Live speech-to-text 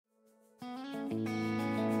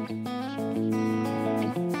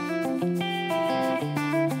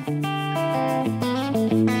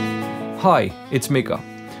Hi, it's Mika.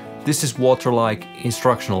 This is Waterlike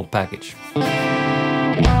instructional package.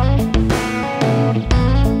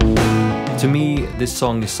 To me, this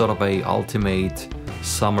song is sort of a ultimate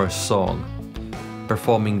summer song.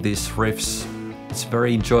 Performing these riffs, it's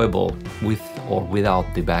very enjoyable with or without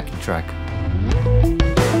the backing track.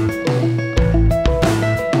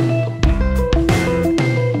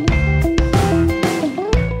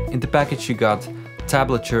 In the package you got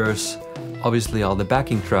tablatures, obviously all the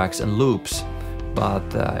backing tracks and loops, but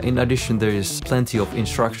in addition there is plenty of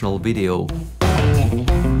instructional video.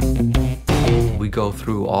 We go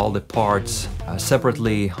through all the parts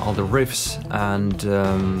separately, all the riffs, and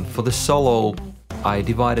for the solo I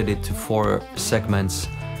divided it to 4 segments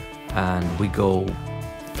and we go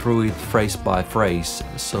through it phrase by phrase,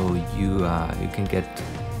 so you can get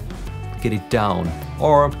it down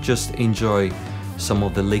or just enjoy some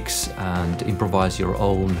of the licks and improvise your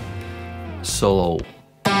own solo.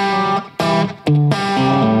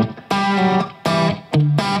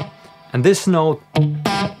 And this note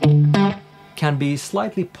can be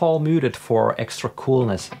slightly palm muted for extra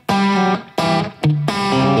coolness.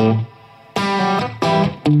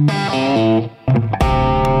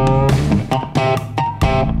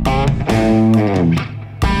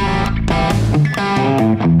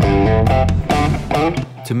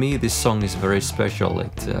 To me, this song is very special.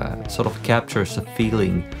 It sort of captures a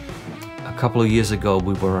feeling. A couple of years ago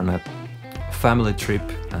we were on a family trip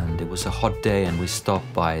and it was a hot day and we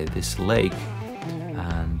stopped by this lake,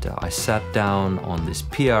 and I sat down on this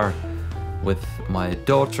pier with my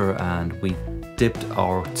daughter and we dipped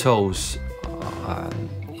our toes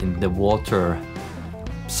in the water.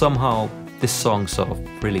 Somehow this song sort of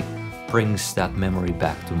really brings that memory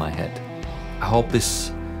back to my head. I hope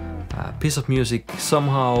this piece of music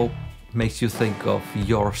somehow makes you think of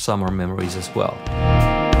your summer memories as well.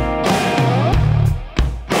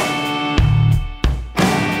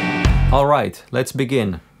 Alright, let's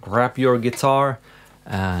begin. Grab your guitar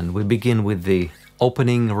and we begin with the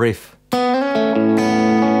opening riff.